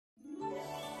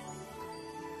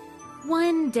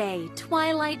One day,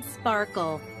 Twilight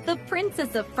Sparkle, the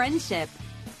princess of friendship,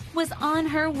 was on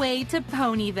her way to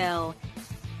Ponyville.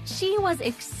 She was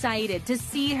excited to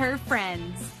see her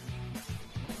friends.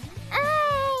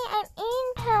 I'm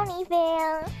in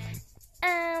Ponyville.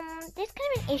 There's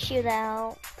kind of an issue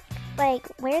though. Like,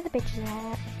 where are the bitches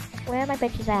at? Where are my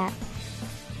bitches at?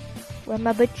 Where are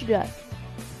my bitches at?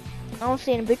 I don't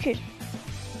see any bitches.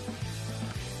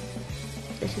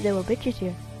 They said there were bitches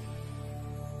here.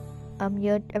 I'm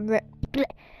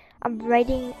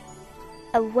writing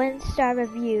a 1-star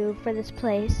review for this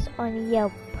place on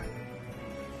Yelp.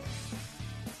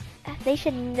 They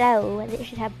should know they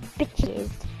should have bitches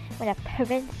when a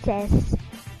princess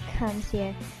comes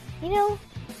here. You know,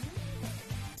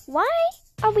 why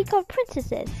are we called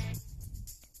princesses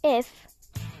if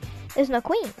there's no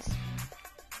queens?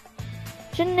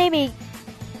 Shouldn't they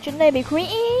be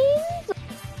queens?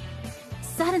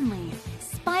 Suddenly,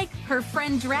 Spike, her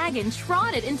friend Dragon,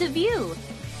 trotted into view.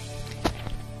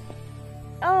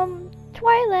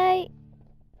 Twilight.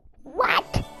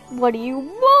 What? What do you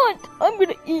want? I'm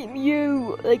gonna eat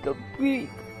you like a big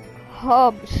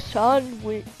ham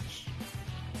sandwich.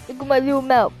 Look at my little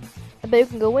mouth. I bet you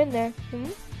can go in there.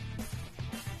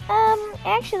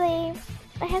 Actually,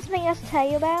 I have something else to tell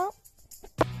you about.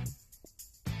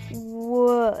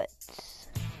 What?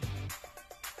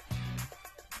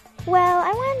 Well,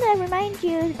 I wanted to remind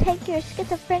you to take your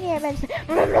schizophrenia medicine.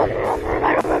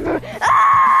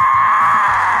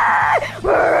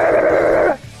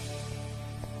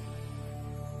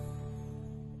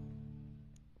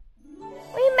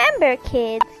 Remember,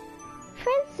 kids,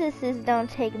 princesses don't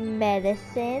take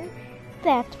medicine.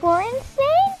 That's for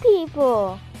insane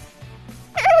people.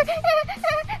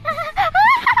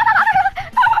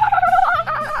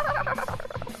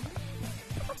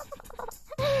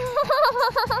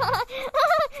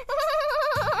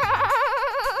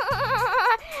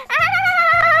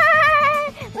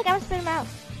 Look, I'm spitting them out.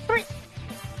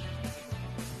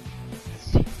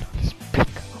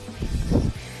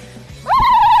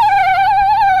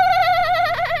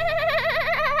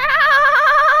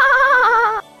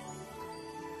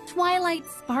 Twilight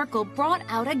Sparkle brought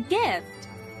out a gift.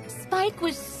 Spike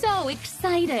was so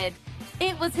excited.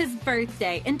 It was his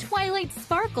birthday, and Twilight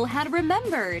Sparkle had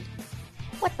remembered.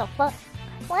 What the fuck?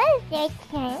 What is this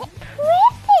giant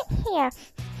present here?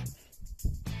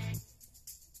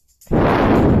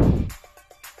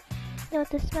 You know what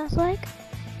this smells like?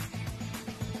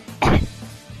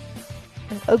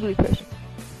 An ugly person.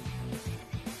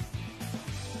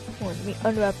 Hold on, let me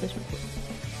unwrap this real quick.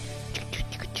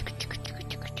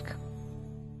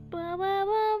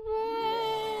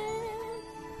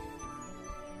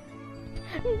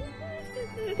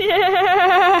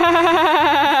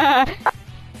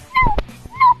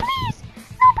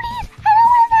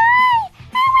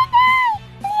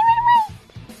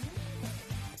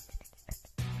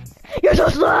 You're so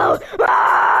slow!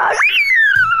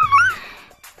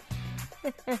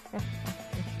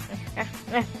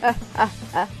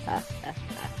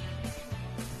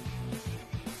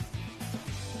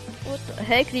 What the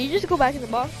heck? Did you just go back in the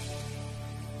box?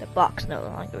 The box no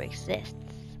longer exists.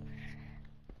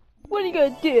 What are you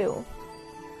gonna do?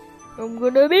 I'm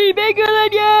gonna be bigger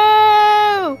than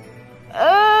you!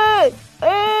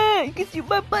 You can see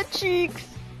my butt cheeks!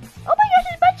 Oh my gosh,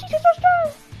 his butt cheeks are so strong!